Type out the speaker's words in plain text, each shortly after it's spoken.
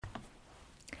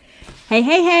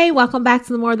Hey, welcome back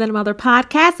to the More Than a Mother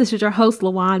podcast. This is your host,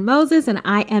 LaJuan Moses, and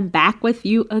I am back with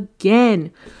you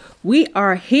again. We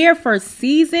are here for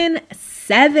season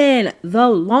 7, the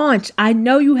launch. I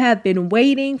know you have been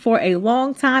waiting for a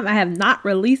long time. I have not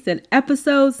released an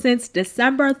episode since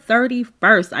December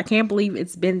 31st. I can't believe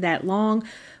it's been that long,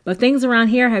 but things around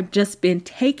here have just been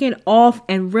taken off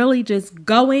and really just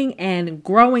going and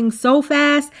growing so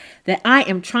fast that I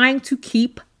am trying to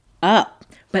keep up.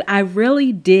 But I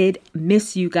really did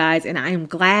miss you guys, and I am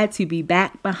glad to be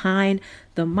back behind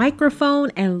the microphone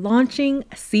and launching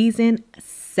season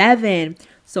 7.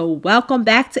 So welcome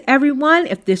back to everyone.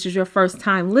 If this is your first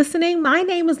time listening, my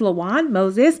name is LaJuan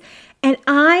Moses, and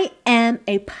I am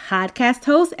a podcast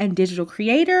host and digital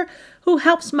creator who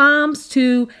helps moms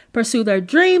to pursue their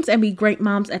dreams and be great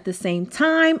moms at the same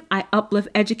time. I uplift,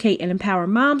 educate, and empower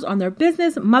moms on their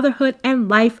business, motherhood, and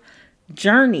life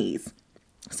journeys.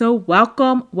 So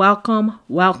welcome.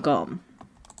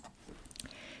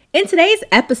 In today's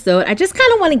episode, I just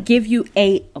kind of want to give you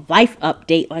a life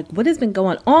update, like what has been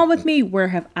going on with me, where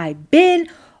have I been,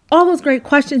 all those great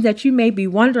questions that you may be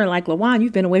wondering, like, LaJuan,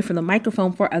 you've been away from the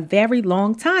microphone for a very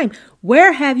long time.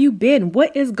 Where have you been?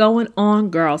 What is going on,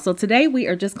 girl? So today we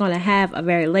are just going to have a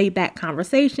very laid back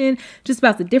conversation just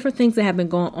about the different things that have been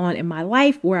going on in my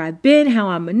life, where I've been, how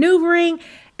I'm maneuvering,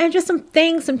 and just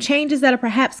some changes that are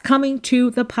perhaps coming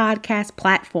to the podcast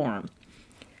platform.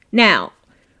 Now,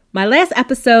 my last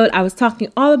episode, I was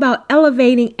talking all about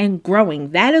elevating and growing.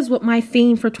 That is what my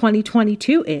theme for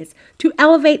 2022 is, to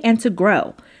elevate and to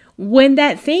grow. When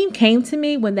that theme came to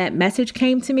me, when that message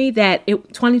came to me that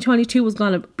 2022 was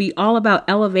going to be all about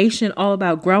elevation, all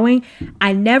about growing,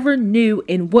 I never knew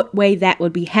in what way that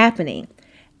would be happening.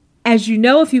 As you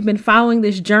know, if you've been following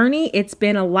this journey, it's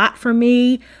been a lot for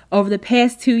me over the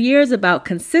past 2 years about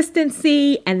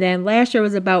consistency. And then last year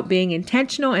was about being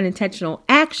intentional and intentional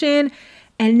action.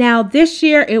 And now this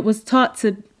year it was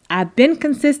I've been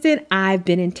consistent, I've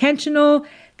been intentional,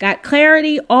 got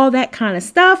clarity, all that kind of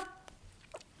stuff.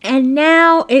 And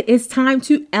now it is time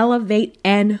to elevate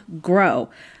and grow.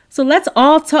 So let's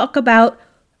all talk about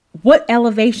what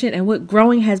elevation and what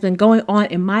growing has been going on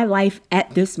in my life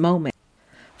at this moment.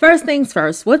 First things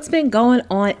first, what's been going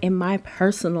on in my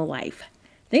personal life?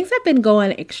 Things have been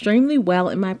going extremely well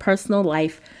in my personal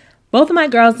life. Both of my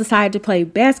girls decided to play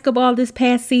basketball this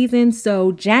past season,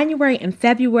 so January and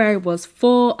February was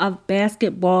full of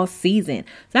basketball season.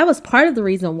 So that was part of the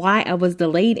reason why I was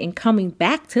delayed in coming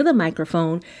back to the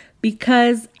microphone,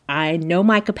 because I know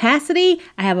my capacity.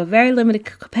 I have a very limited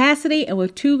capacity, and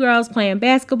with 2 girls playing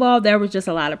basketball, there was just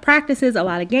a lot of practices, a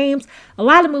lot of games, a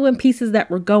lot of moving pieces that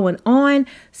were going on.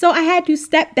 So I had to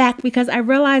step back because I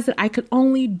realized that I could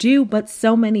only do but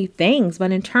so many things.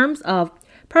 But in terms of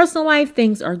personal life,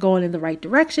 things are going in the right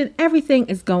direction. Everything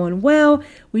is going well.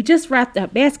 We just wrapped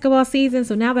up basketball season,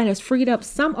 so now that has freed up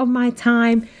some of my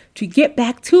time to get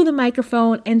back to the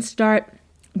microphone and start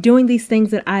doing these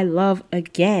things that I love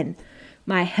again.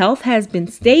 My health has been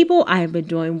stable. I have been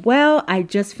doing well. I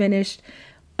just finished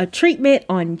a treatment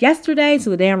on yesterday. So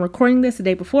the day I'm recording this, the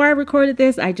day before I recorded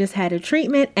this, I just had a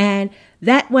treatment and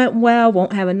that went well.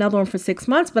 Won't have another one for 6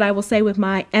 months, but I will say with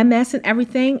my MS and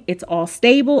everything, it's all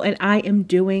stable and I am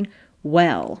doing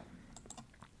well.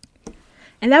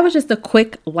 And that was just a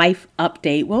quick life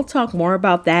update. We'll talk more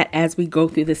about that as we go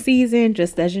through the season.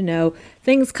 Just as you know,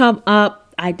 things come up.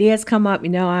 Ideas come up,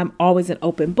 I'm always an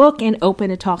open book and open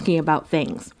to talking about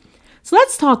things. So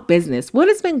let's talk business. What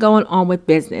has been going on with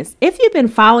business? If you've been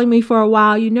following me for a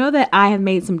while, you know that I have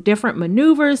made some different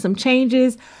maneuvers, some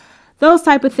changes, those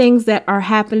type of things that are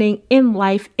happening in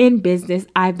life, in business.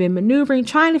 I've been maneuvering,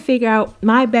 trying to figure out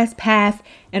my best path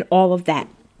and all of that.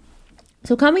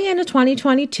 So coming into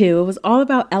 2022, it was all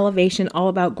about elevation, all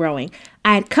about growing.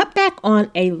 I had cut back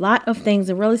on a lot of things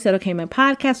and really said, okay, my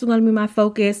podcast was going to be my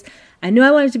focus. I knew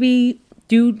I wanted to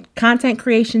do content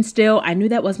creation still. I knew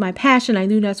that was my passion. I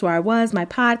knew that's where I was. My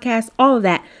podcast, all of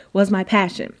that was my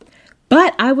passion.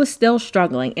 But I was still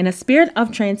struggling. In a spirit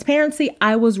of transparency,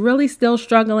 I was really still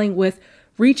struggling with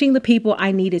reaching the people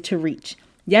I needed to reach.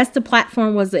 Yes, the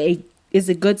platform is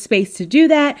a good space to do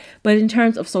that. But in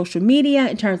terms of social media,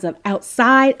 in terms of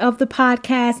outside of the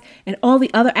podcast and all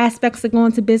the other aspects that go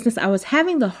into business, I was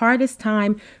having the hardest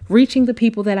time reaching the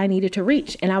people that I needed to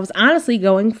reach. And I was honestly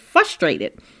going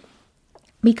frustrated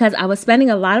because I was spending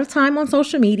a lot of time on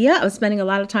social media. I was spending a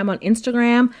lot of time on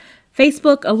Instagram,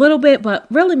 Facebook a little bit, but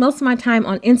really most of my time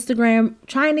on Instagram,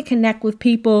 trying to connect with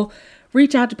people,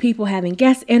 reach out to people, having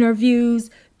guest interviews,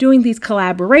 doing these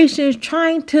collaborations,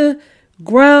 trying to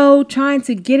grow, trying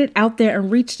to get it out there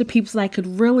and reach the people so I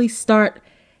could really start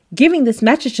giving this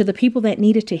message to the people that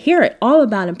needed to hear it, all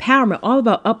about empowerment, all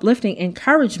about uplifting,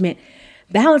 encouragement,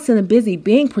 balancing the busy,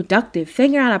 being productive,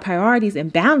 figuring out our priorities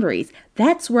and boundaries.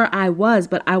 That's where I was,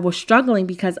 but I was struggling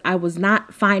because I was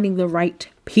not finding the right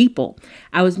people.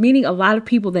 I was meeting a lot of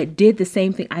people that did the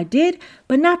same thing I did,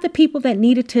 but not the people that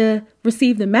needed to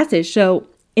receive the message. So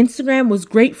Instagram was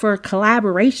great for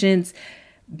collaborations,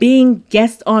 being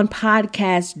guests on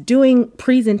podcasts, doing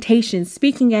presentations,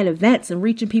 speaking at events and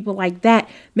reaching people like that,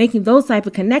 making those type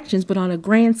of connections. But on a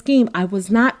grand scheme, I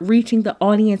was not reaching the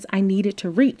audience I needed to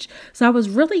reach. So I was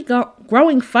really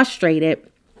growing frustrated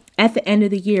at the end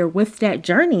of the year with that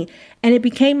journey. And it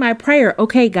became my prayer.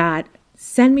 Okay, God,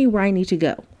 send me where I need to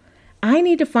go. I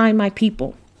need to find my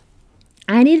people.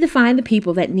 I need to find the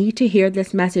people that need to hear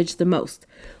this message the most.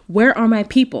 Where are my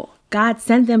people? God,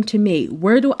 send them to me.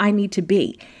 Where do I need to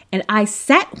be? And I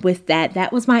sat with that.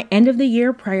 That was my end of the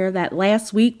year prayer that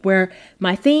last week where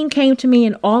my theme came to me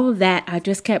and all of that. I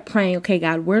just kept praying, okay,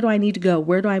 God, where do I need to go?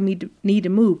 Where do I need to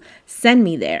move? Send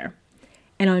me there.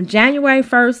 And on January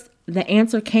 1st, the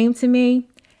answer came to me.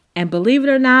 And believe it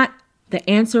or not, the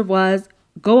answer was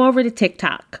go over to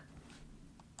TikTok.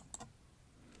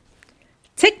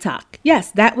 TikTok.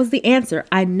 Yes, that was the answer.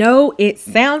 I know it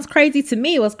sounds crazy to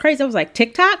me. It was crazy. I was like,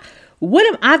 TikTok? What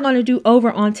am I going to do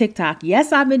over on TikTok?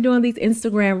 Yes, I've been doing these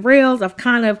Instagram reels. I've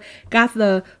kind of got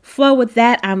the flow with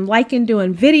that. I'm liking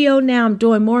doing video now. I'm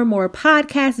doing more and more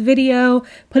podcast video,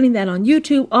 putting that on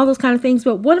YouTube, all those kind of things.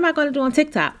 But what am I going to do on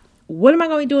TikTok? What am I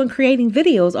going to be doing creating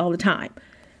videos all the time?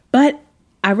 But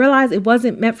I realized it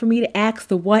wasn't meant for me to ask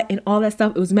the what and all that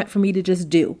stuff. It was meant for me to just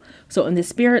do. So in the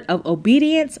spirit of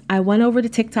obedience, I went over to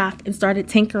TikTok and started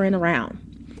tinkering around.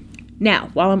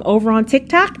 Now, while I'm over on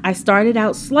TikTok, I started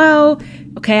out slow.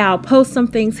 Okay, I'll post some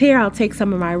things here. I'll take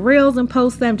some of my reels and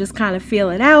post them, just kind of feel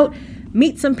it out,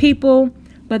 meet some people.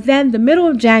 But then the middle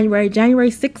of January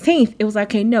 16th, it was like,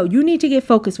 okay, no, you need to get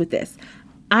focused with this.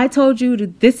 I told you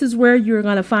this is where you're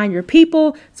going to find your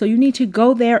people. So you need to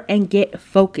go there and get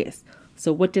focused.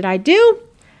 So what did I do?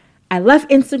 I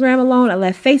left Instagram alone. I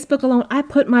left Facebook alone. I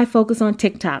put my focus on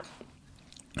TikTok.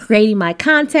 Creating my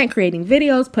content, creating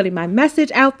videos, putting my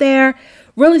message out there,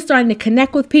 really starting to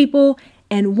connect with people.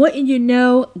 And wouldn't you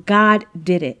know, God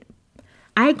did it.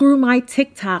 I grew my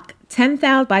TikTok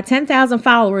 10,000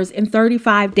 followers in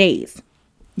 35 days.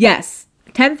 Yes,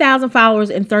 10,000 followers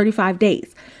in 35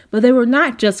 days. But they were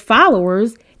not just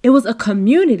followers. It was a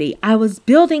community. I was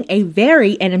building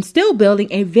and I'm still building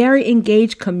a very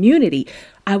engaged community.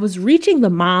 I was reaching the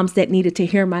moms that needed to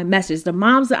hear my message, the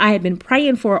moms that I had been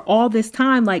praying for all this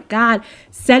time. Like, God,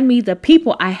 send me the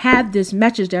people. I have this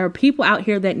message. There are people out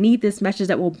here that need this message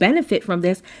that will benefit from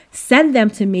this. Send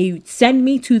them to me. Send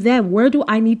me to them. Where do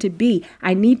I need to be?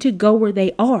 I need to go where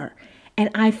they are. And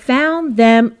I found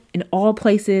them in all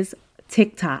places,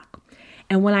 TikTok.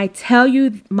 And when I tell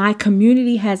you my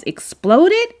community has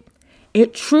exploded,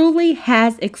 it truly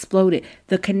has exploded.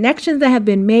 The connections that have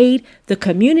been made, the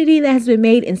community that has been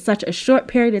made in such a short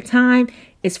period of time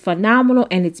is phenomenal,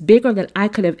 and it's bigger than I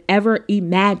could have ever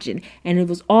imagined. And it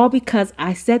was all because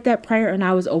I said that prayer and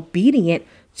I was obedient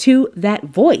to that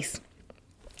voice.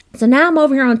 So now I'm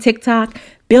over here on TikTok,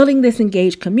 building this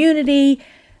engaged community,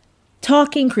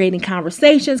 talking, creating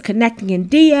conversations, connecting in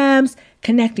DMs,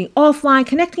 connecting offline,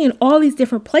 connecting in all these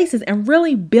different places and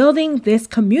really building this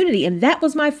community. And that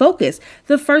was my focus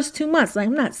the first 2 months. Like,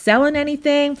 I'm not selling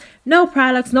anything, no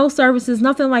products, no services,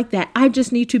 nothing like that. I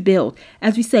just need to build.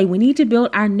 As we say, we need to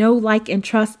build our know, like, and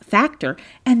trust factor.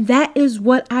 And that is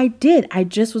what I did. I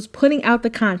just was putting out the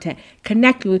content,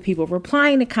 connecting with people,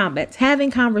 replying to comments,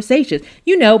 having conversations,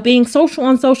 being social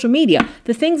on social media.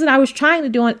 The things that I was trying to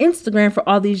do on Instagram for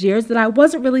all these years that I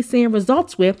wasn't really seeing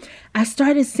results with, I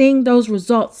started seeing those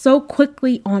results so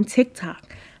quickly on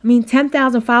TikTok.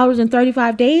 10,000 followers in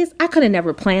 35 days. I could have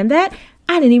never planned that.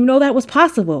 I didn't even know that was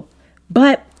possible,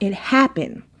 but it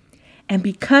happened. And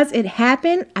because it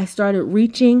happened, I started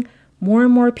reaching more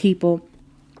and more people,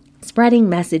 spreading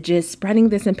messages, spreading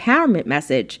this empowerment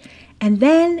message. And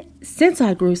then since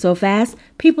I grew so fast,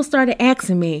 people started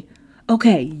asking me,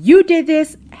 okay, you did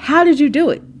this. How did you do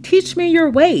it? Teach me your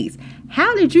ways.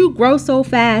 How did you grow so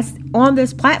fast on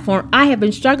this platform? I have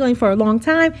been struggling for a long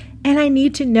time and I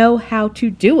need to know how to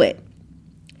do it.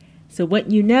 So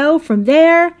from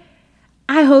there,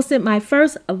 I hosted my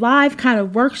first live kind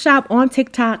of workshop on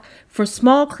TikTok for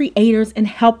small creators and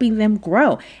helping them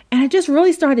grow. And I just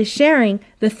really started sharing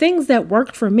the things that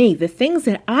worked for me, the things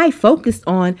that I focused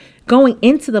on going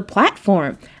into the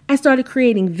platform. I started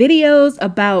creating videos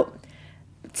about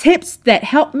tips that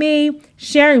help me,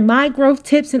 sharing my growth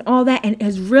tips and all that, and it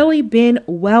has really been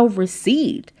well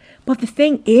received. But the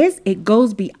thing is, it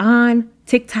goes beyond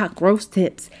TikTok growth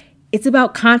tips. It's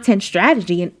about content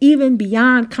strategy, and even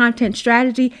beyond content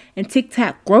strategy and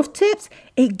TikTok growth tips,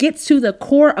 it gets to the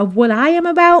core of what I am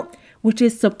about, which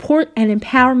is support and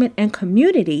empowerment and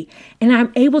community. And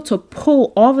I'm able to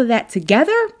pull all of that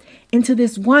together into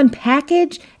this one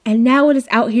package, and now it is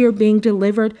out here being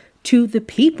delivered to the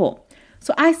people.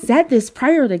 So I said this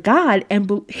prior to God, and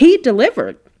he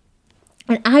delivered.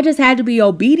 And I just had to be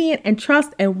obedient and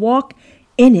trust and walk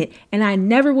in it. And I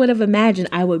never would have imagined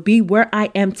I would be where I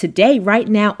am today, right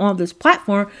now on this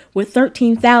platform with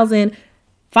 13,000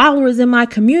 followers in my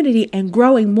community and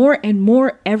growing more and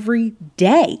more every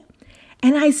day.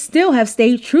 And I still have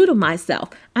stayed true to myself.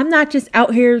 I'm not just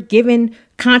out here giving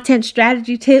content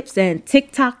strategy tips and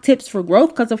TikTok tips for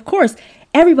growth, because of course,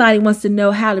 everybody wants to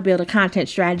know how to build a content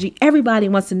strategy. Everybody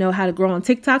wants to know how to grow on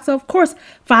TikTok. So of course,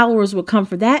 followers will come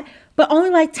for that. But only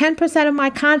like 10% of my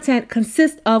content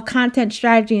consists of content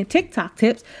strategy and TikTok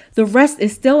tips. The rest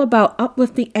is still about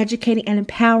uplifting, educating, and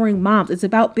empowering moms. It's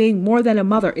about being more than a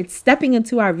mother. It's stepping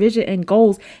into our vision and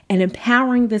goals and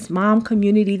empowering this mom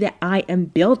community that I am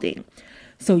building.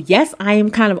 So yes, I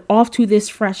am kind of off to this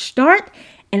fresh start,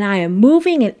 and I am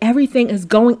moving, and everything is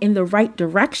going in the right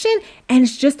direction. And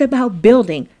it's just about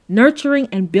building, nurturing,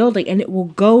 and building, and it will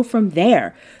go from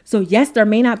there. So yes, there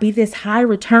may not be this high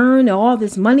return, all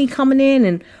this money coming in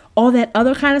and all that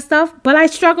other kind of stuff, but I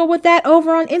struggle with that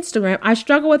over on Instagram. I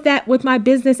struggle with that with my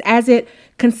business as it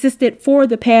consisted for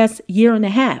the past year and a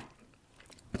half.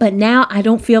 But now I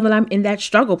don't feel that I'm in that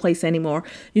struggle place anymore.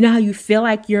 You know how you feel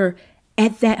like you're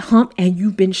at that hump and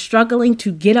you've been struggling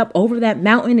to get up over that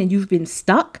mountain and you've been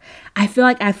stuck? I feel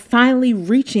like I'm finally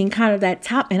reaching kind of that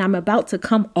top and I'm about to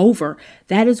come over.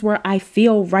 That is where I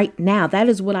feel right now. That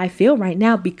is what I feel right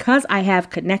now because I have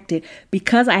connected,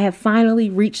 because I have finally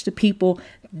reached the people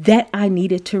that I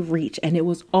needed to reach. And it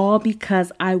was all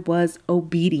because I was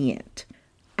obedient.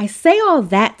 I say all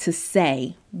that to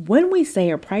say, when we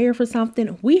say a prayer for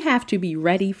something, we have to be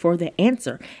ready for the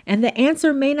answer. And the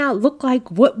answer may not look like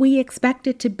what we expect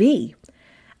it to be.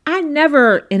 I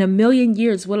never in a million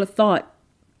years would have thought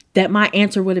that my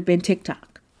answer would have been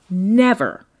TikTok.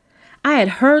 Never. I had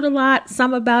heard a lot,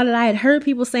 some about it. I had heard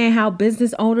people saying how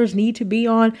business owners need to be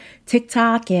on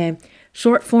TikTok and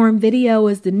short form video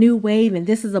is the new wave, and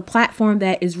this is a platform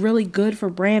that is really good for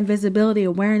brand visibility,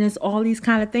 awareness, all these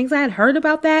kind of things. I had heard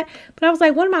about that, but I was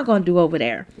like, what am I going to do over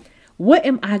there? What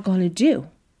am I going to do?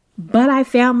 But I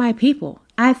found my people.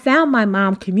 I found my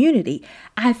mom community.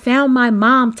 I found my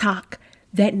mom talk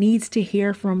that needs to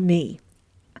hear from me.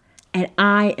 And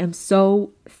I am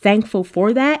so thankful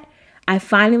for that. I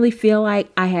finally feel like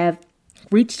I have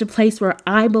reached a place where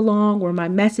I belong, where my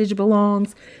message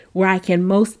belongs, where I can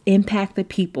most impact the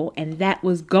people. And that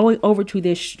was going over to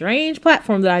this strange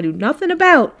platform that I do nothing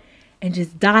about and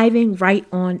just diving right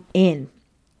on in.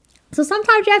 So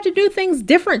sometimes you have to do things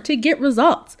different to get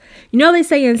results. You know, they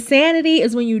say insanity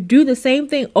is when you do the same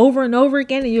thing over and over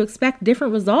again and you expect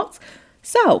different results.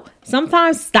 So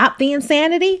sometimes stop the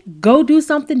insanity, go do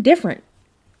something different.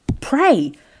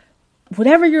 Pray.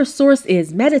 Whatever your source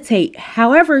is, meditate,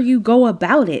 however you go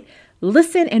about it,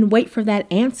 listen and wait for that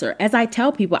answer. As I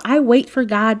tell people, I wait for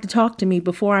God to talk to me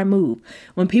before I move.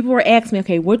 When people were asking me,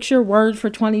 okay, what's your word for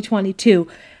 2022?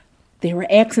 They were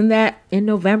asking that in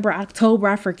November, October,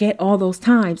 I forget all those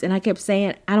times. And I kept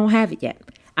saying, I don't have it yet.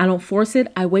 I don't force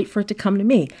it. I wait for it to come to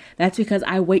me. That's because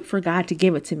I wait for God to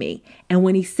give it to me. And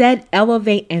when he said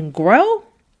elevate and grow,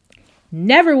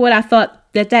 never would I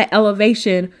thought that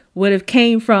elevation would have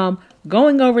came from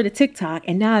going over to TikTok,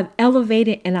 and now I've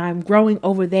elevated and I'm growing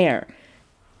over there.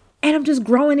 And I'm just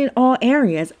growing in all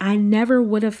areas. I never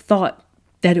would have thought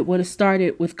that it would have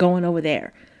started with going over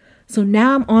there. So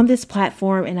now I'm on this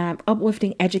platform and I'm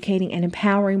uplifting, educating, and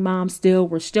empowering moms still.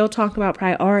 We're still talking about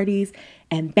priorities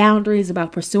and boundaries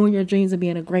about pursuing your dreams and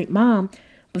being a great mom.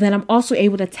 But then I'm also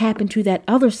able to tap into that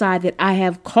other side that I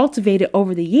have cultivated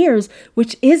over the years,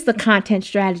 which is the content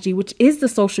strategy, which is the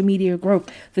social media growth,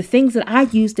 the things that I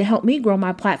use to help me grow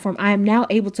my platform. I am now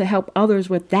able to help others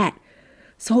with that.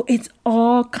 So it's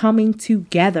all coming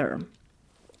together.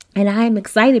 And I am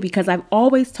excited because I've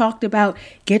always talked about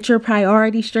get your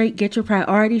priorities straight, get your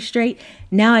priorities straight.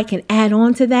 Now I can add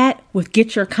on to that with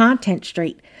get your content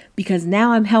straight. Because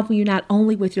now I'm helping you not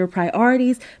only with your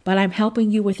priorities, but I'm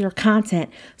helping you with your content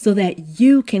so that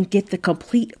you can get the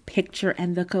complete picture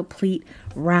and the complete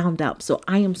roundup. So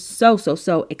I am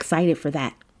so excited for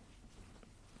that.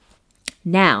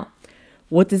 Now,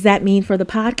 what does that mean for the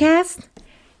podcast?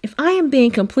 If I am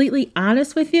being completely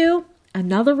honest with you,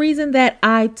 another reason that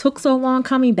I took so long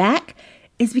coming back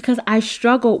is because I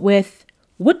struggled with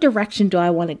what direction do I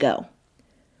want to go?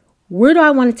 Where do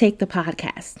I want to take the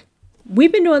podcast?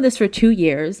 we've been doing this for 2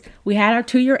 years. We had our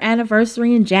 2-year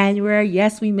anniversary in January.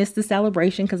 Yes, we missed the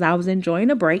celebration because I was enjoying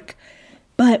a break.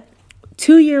 But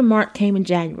 2-year mark came in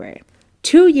January.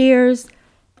 2 years,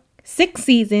 6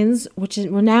 seasons,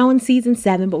 we're now in season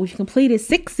 7, but we've completed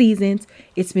 6 seasons.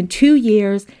 It's been 2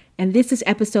 years, and this is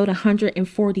episode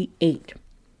 148.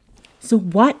 So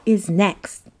what is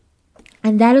next?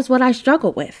 And that is what I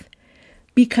struggle with,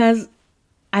 because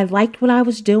I liked what I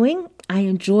was doing. I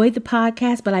enjoyed the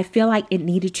podcast, but I feel like it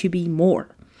needed to be more.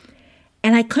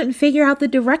 And I couldn't figure out the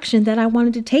direction that I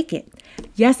wanted to take it.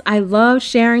 Yes, I love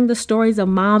sharing the stories of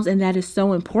moms, and that is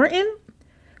so important.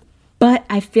 But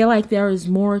I feel like there is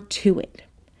more to it.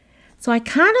 So I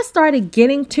kind of started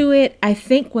getting to it, I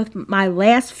think, with my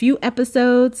last few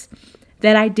episodes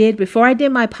that I did before I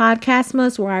did my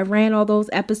Podcastmas, where I ran all those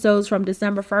episodes from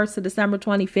December 1st to December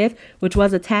 25th, which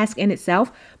was a task in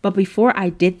itself. But before I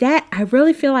did that, I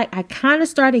really feel like I kind of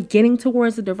started getting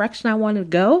towards the direction I want to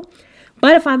go.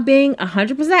 But if I'm being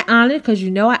 100% honest, because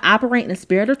I operate in a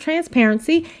spirit of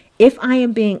transparency, if I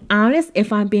am being honest,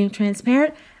 if I'm being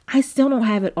transparent, I still don't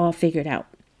have it all figured out.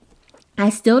 I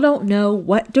still don't know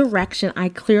what direction I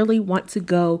clearly want to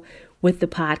go with the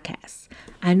podcast.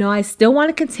 I know I still want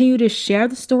to continue to share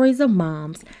the stories of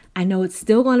moms. I know it's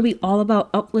still going to be all about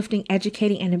uplifting,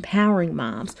 educating, and empowering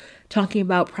moms, talking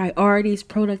about priorities,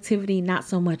 productivity, not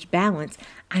so much balance.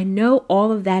 I know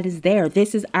all of that is there.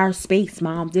 This is our space,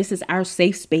 Mom. This is our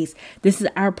safe space. This is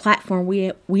our platform.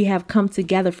 We have come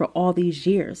together for all these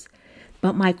years.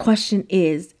 But my question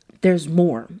is, there's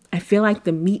more. I feel like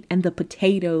the meat and the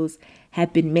potatoes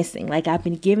have been missing. Like I've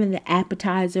been given the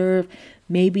appetizer,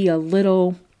 maybe a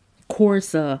little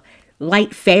course, a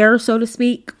light fare, so to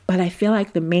speak, but I feel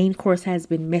like the main course has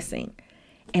been missing.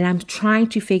 And I'm trying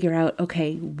to figure out,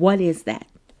 okay, what is that?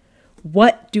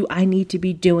 What do I need to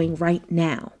be doing right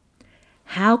now?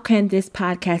 How can this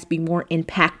podcast be more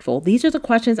impactful? These are the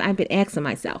questions I've been asking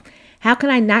myself. How can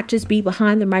I not just be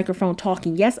behind the microphone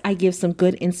talking? Yes, I give some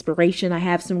good inspiration. I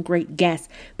have some great guests,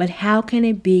 but how can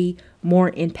it be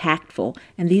more impactful?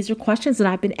 And these are questions that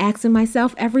I've been asking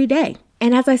myself every day.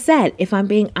 And as I said, if I'm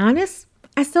being honest,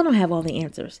 I still don't have all the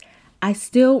answers. I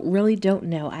still really don't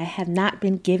know. I have not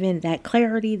been given that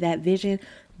clarity, that vision,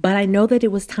 but I know that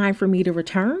it was time for me to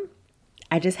return.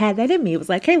 I just had that in me. It was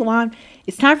like, hey, Luan,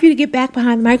 it's time for you to get back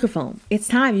behind the microphone. It's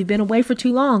time. You've been away for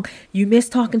too long. You miss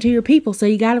talking to your people, so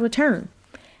you got to return.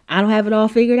 I don't have it all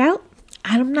figured out.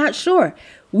 I'm not sure.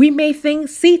 We may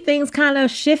see things kind of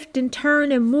shift and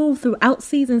turn and move throughout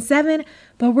season 7,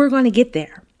 but we're going to get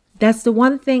there. That's the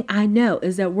one thing I know,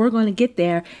 is that we're going to get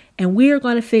there, and we are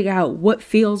going to figure out what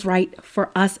feels right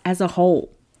for us as a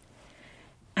whole.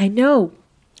 I know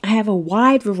I have a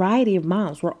wide variety of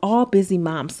moms. We're all busy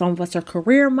moms. Some of us are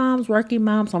career moms, working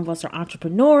moms. Some of us are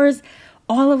entrepreneurs.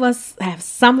 Some of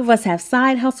us have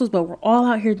side hustles, but we're all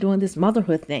out here doing this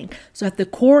motherhood thing. So at the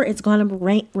core, it's going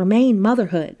to remain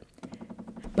motherhood.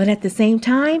 But at the same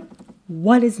time,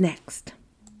 what is next?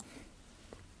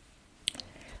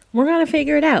 We're going to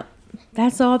figure it out.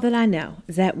 That's all that I know,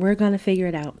 is that we're going to figure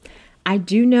it out. I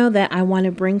do know that I want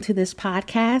to bring to this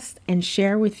podcast and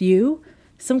share with you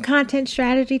some content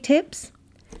strategy tips,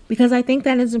 because I think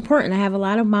that is important. I have a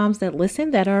lot of moms that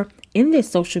listen that are in this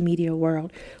social media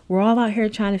world. We're all out here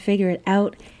trying to figure it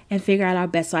out and figure out our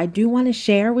best. So I do want to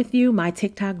share with you my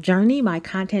TikTok journey, my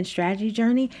content strategy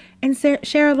journey, and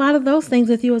share a lot of those things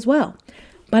with you as well.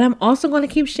 But I'm also going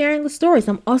to keep sharing the stories.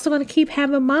 I'm also going to keep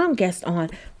having mom guests on.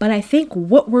 But I think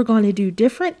what we're going to do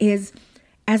different is,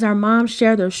 as our moms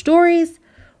share their stories,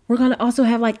 we're going to also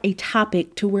have like a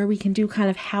topic to where we can do kind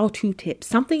of how-to tips,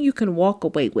 something you can walk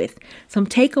away with, some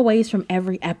takeaways from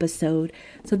every episode.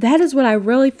 So that is what I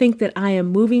really think that I am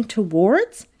moving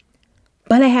towards,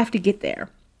 but I have to get there,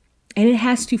 and it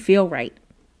has to feel right.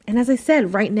 And as I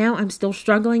said, right now, I'm still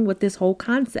struggling with this whole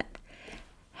concept.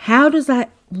 How do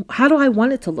I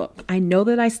want it to look? I know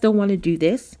that I still want to do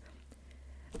this.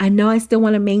 I know I still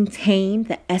want to maintain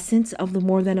the essence of the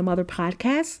More Than a Mother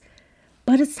podcast,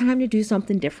 but it's time to do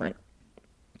something different.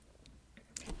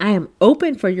 I am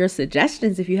open for your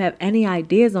suggestions. If you have any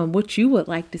ideas on what you would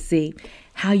like to see,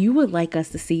 how you would like us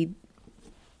to see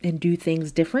and do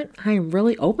things different, I am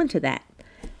really open to that.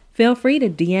 Feel free to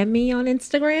DM me on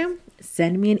Instagram,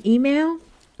 send me an email,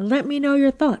 and let me know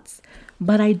your thoughts.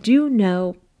 But I do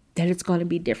know that it's going to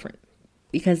be different,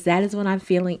 because that is what I'm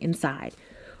feeling inside.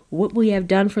 What we have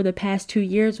done for the past 2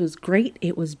 years was great.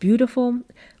 It was beautiful.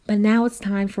 But now it's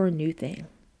time for a new thing.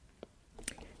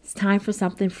 It's time for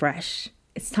something fresh.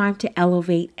 It's time to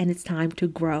elevate, and it's time to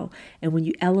grow. And when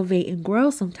you elevate and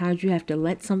grow, sometimes you have to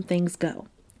let some things go.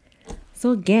 So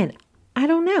again, I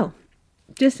don't know.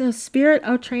 just in a spirit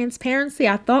of transparency,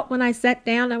 I thought when I sat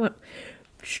down, I went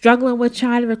struggling with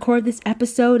trying to record this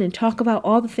episode and talk about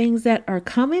all the things that are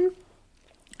coming.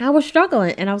 I was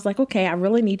struggling and I was like, okay, I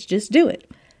really need to just do it.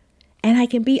 And I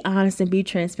can be honest and be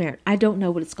transparent. I don't know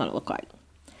what it's going to look like.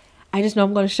 I just know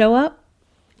I'm going to show up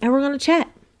and we're going to chat.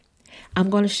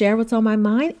 I'm going to share what's on my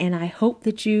mind, and I hope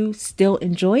that you still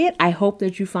enjoy it. I hope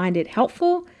that you find it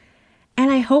helpful,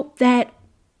 and I hope that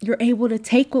you're able to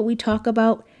take what we talk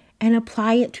about and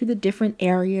apply it to the different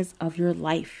areas of your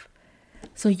life.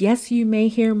 So yes, you may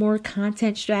hear more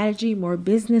content strategy, more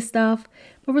business stuff,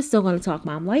 but we're still going to talk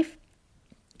mom life.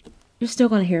 You're still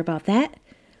going to hear about that.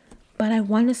 But I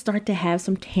want to start to have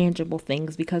some tangible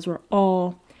things because we're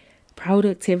all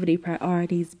productivity,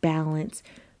 priorities, balance,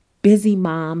 busy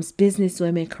moms, business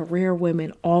women, career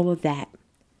women, all of that.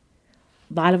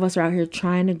 A lot of us are out here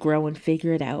trying to grow and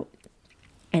figure it out.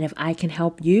 And if I can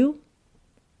help you,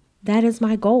 that is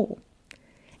my goal.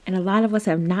 And a lot of us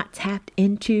have not tapped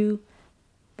into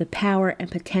the power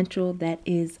and potential that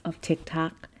is of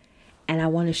TikTok. And I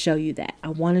want to show you that. I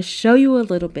want to show you a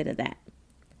little bit of that.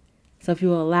 So if you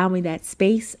will allow me that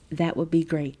space, that would be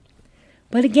great.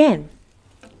 But again,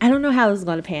 I don't know how this is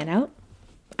going to pan out.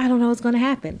 I don't know what's going to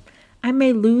happen. I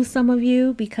may lose some of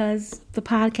you because the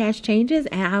podcast changes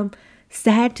and I'm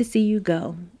sad to see you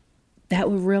go. That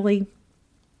would really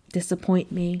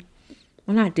disappoint me.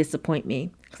 Well, not disappoint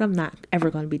me because I'm not ever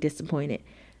going to be disappointed.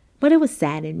 But it would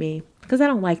sadden me because I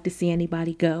don't like to see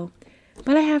anybody go.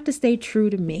 But I have to stay true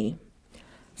to me.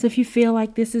 So if you feel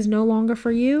like this is no longer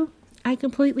for you, I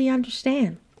completely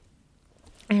understand.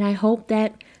 And I hope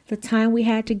that the time we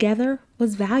had together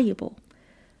was valuable.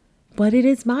 But it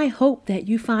is my hope that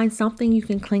you find something you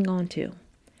can cling on to.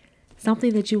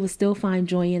 Something that you will still find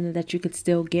joy in and that you could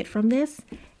still get from this.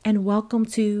 And welcome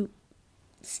to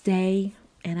stay.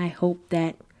 And I hope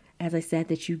that, as I said,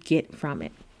 that you get from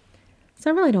it. So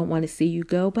I really don't want to see you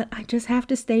go, but I just have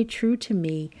to stay true to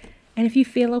me. And if you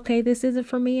feel, okay, this isn't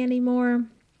for me anymore,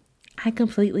 I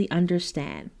completely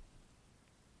understand.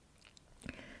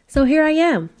 So here I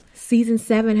am. Season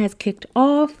 7 has kicked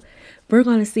off. We're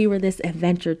going to see where this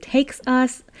adventure takes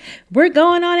us. We're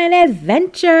going on an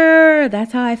adventure.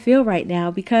 That's how I feel right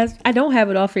now because I don't have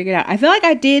it all figured out. I feel like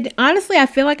I did. Honestly, I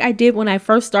feel like I did when I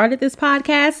first started this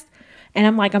podcast. And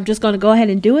I'm like, I'm just going to go ahead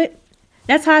and do it.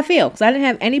 That's how I feel because I didn't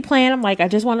have any plan. I'm like, I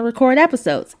just want to record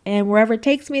episodes. And wherever it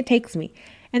takes me, it takes me.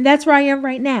 And that's where I am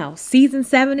right now. Season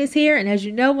 7 is here. And as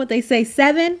you know, when they say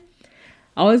 7,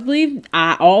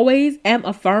 I always am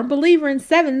a firm believer in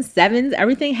sevens.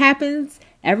 Everything happens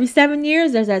every 7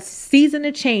 years. There's that season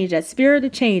of change, that spirit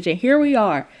of change. And here we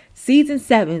are, season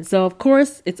 7. So of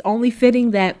course, it's only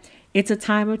fitting that it's a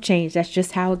time of change. That's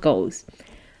just how it goes.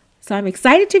 So I'm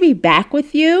excited to be back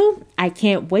with you. I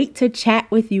can't wait to chat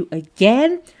with you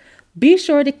again. Be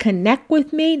sure to connect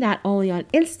with me, not only on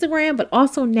Instagram, but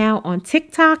also now on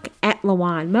TikTok at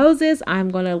LaJuan Moses.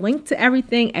 I'm going to link to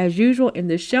everything as usual in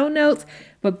the show notes,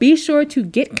 but be sure to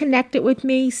get connected with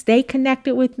me, stay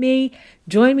connected with me,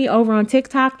 join me over on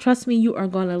TikTok. Trust me, you are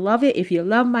going to love it. If you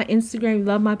love my Instagram, you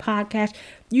love my podcast,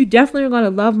 you definitely are going to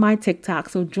love my TikTok.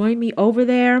 So join me over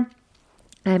there.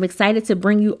 I'm excited to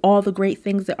bring you all the great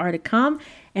things that are to come.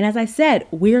 And as I said,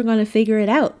 we're going to figure it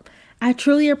out. I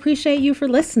truly appreciate you for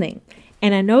listening.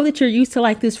 And I know that you're used to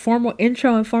like this formal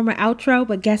intro and formal outro,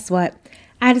 but guess what?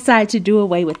 I decided to do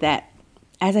away with that.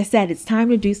 As I said, it's time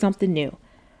to do something new.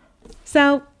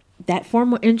 So that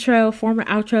formal intro, formal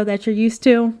outro that you're used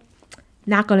to,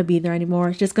 not going to be there anymore.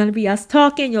 It's just going to be us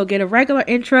talking. You'll get a regular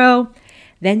intro.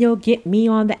 Then you'll get me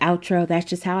on the outro. That's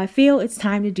just how I feel. It's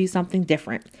time to do something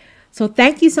different. So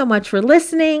thank you so much for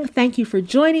listening. Thank you for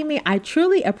joining me. I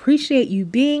truly appreciate you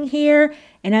being here.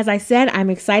 And as I said, I'm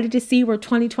excited to see where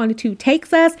 2022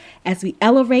 takes us as we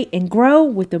elevate and grow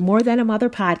with the More Than a Mother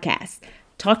podcast.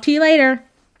 Talk to you later.